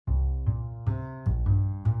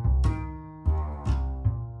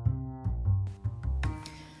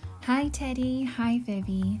Hi Teddy, hi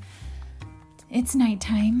Vivi. It's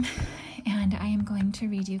nighttime and I am going to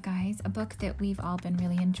read you guys a book that we've all been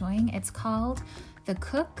really enjoying. It's called The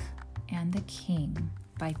Cook and the King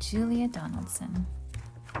by Julia Donaldson.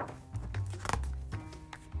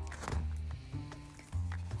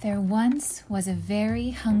 There once was a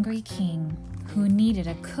very hungry king who needed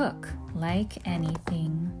a cook like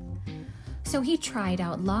anything. So he tried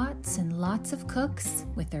out lots and lots of cooks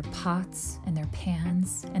with their pots and their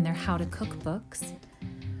pans and their how-to-cook books.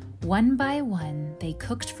 One by one, they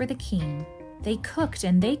cooked for the king. They cooked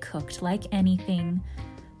and they cooked like anything.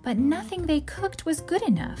 But nothing they cooked was good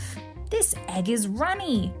enough. This egg is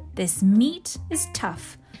runny. This meat is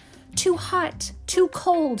tough. Too hot, too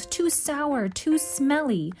cold, too sour, too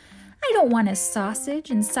smelly. I don't want a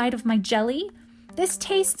sausage inside of my jelly. This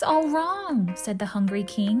tastes all wrong, said the hungry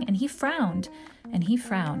king, and he frowned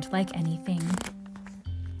like anything.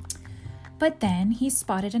 But then he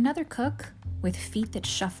spotted another cook with feet that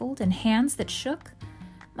shuffled and hands that shook.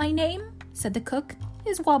 My name, said the cook,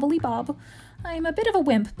 is Wobbly Bob. I'm a bit of a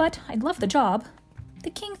wimp, but I'd love the job. The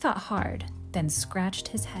king thought hard, then scratched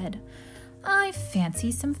his head. I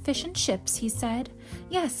fancy some fish and chips, he said.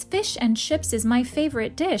 Yes, fish and chips is my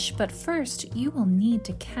favorite dish, but first you will need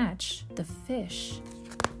to catch the fish.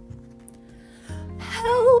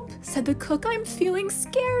 Help, said the cook. I'm feeling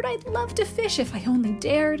scared. I'd love to fish if I only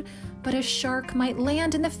dared, but a shark might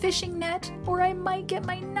land in the fishing net, or I might get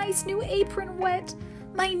my nice new apron wet.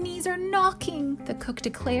 My knees are knocking, the cook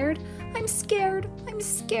declared. I'm scared,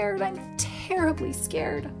 I'm terribly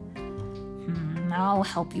scared. I'll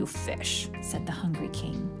help you fish, said the hungry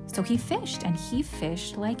king. So he fished, and he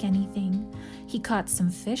fished like anything. He caught some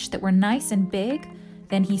fish that were nice and big.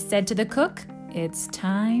 Then he said to the cook, it's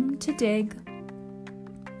time to dig.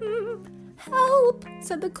 Help,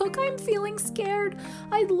 said the cook. I'm feeling scared.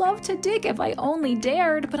 I'd love to dig if I only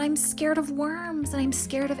dared, but I'm scared of worms and I'm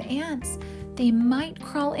scared of ants. They might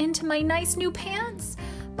crawl into my nice new pants.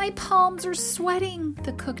 My palms are sweating,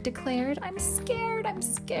 the cook declared. I'm scared, I'm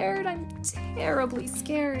terribly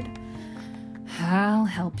scared. I'll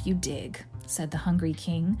help you dig, said the hungry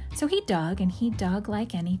king. So he dug and he dug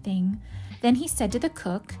like anything. Then he said to the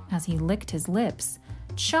cook, as he licked his lips,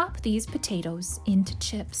 chop these potatoes into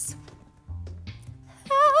chips.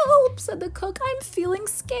 Help, said the cook. I'm feeling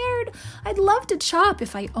scared. I'd love to chop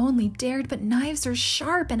if I only dared, but knives are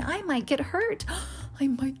sharp and I might get hurt. I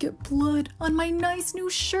might get blood on my nice new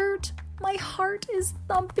shirt. My heart is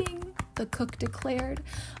thumping, the cook declared.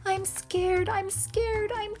 I'm scared, I'm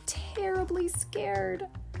terribly scared.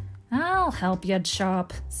 I'll help you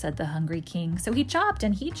chop, said the hungry king. So he chopped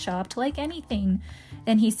and he chopped like anything.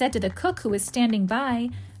 Then he said to the cook who was standing by,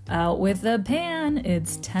 out with the pan,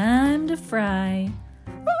 it's time to fry.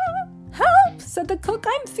 Help, said the cook.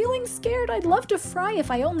 I'm feeling scared. I'd love to fry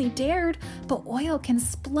if I only dared, but oil can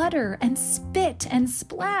splutter and spit and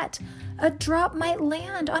splat. A drop might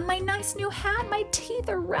land on my nice new hat. My teeth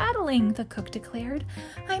are rattling, the cook declared.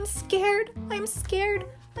 I'm scared, I'm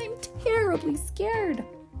terribly scared.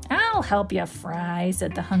 I'll help you fry,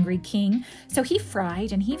 said the hungry king. So he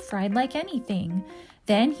fried and he fried like anything.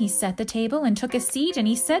 Then he set the table and took a seat and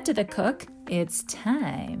he said to the cook, it's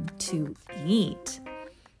time to eat.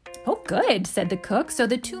 Oh, good, said the cook. So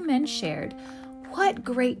the two men shared. What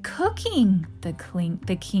great cooking, the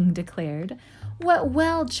king declared. What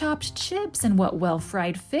well-chopped chips and what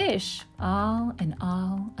well-fried fish. All in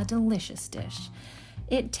all, a delicious dish.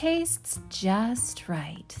 It tastes just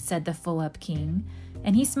right, said the full-up king.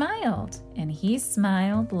 And he smiled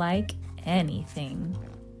like anything.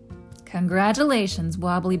 Congratulations,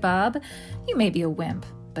 Wobbly Bob. You may be a wimp,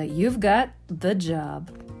 but you've got the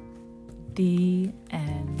job. The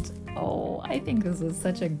end. Oh, I think this is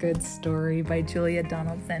such a good story by Julia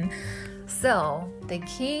Donaldson. So, the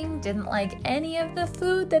king didn't like any of the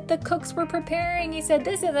food that the cooks were preparing. He said,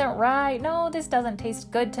 this isn't right. No, this doesn't taste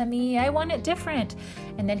good to me. I want it different.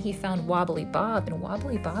 And then he found Wobbly Bob, and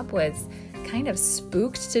Wobbly Bob was kind of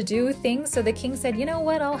spooked to do things. So the king said, you know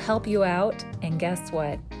what? I'll help you out. And guess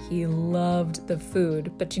what? He loved the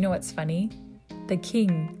food. But you know what's funny? The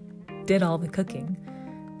king did all the cooking.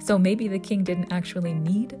 So maybe the king didn't actually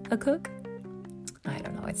need a cook? I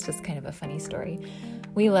don't know. It's just kind of a funny story.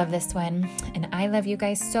 We love this one. And I love you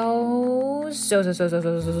guys so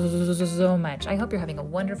much. I hope you're having a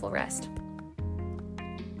wonderful rest.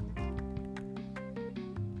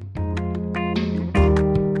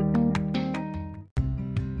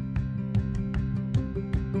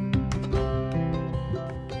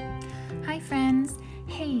 Hi, friends.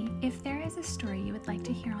 Hey, if there is a story you would like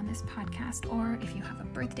to hear on this podcast, or if you you have a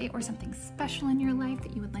birthday or something special in your life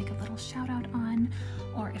that you would like a little shout out on,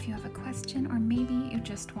 or if you have a question, or maybe you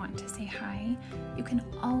just want to say hi, you can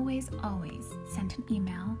always send an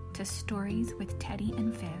email to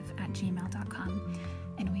storieswithteddyandviv@gmail.com,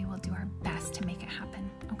 and we will do our best to make it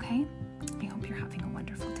happen, okay? I hope you're having a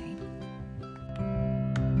wonderful day.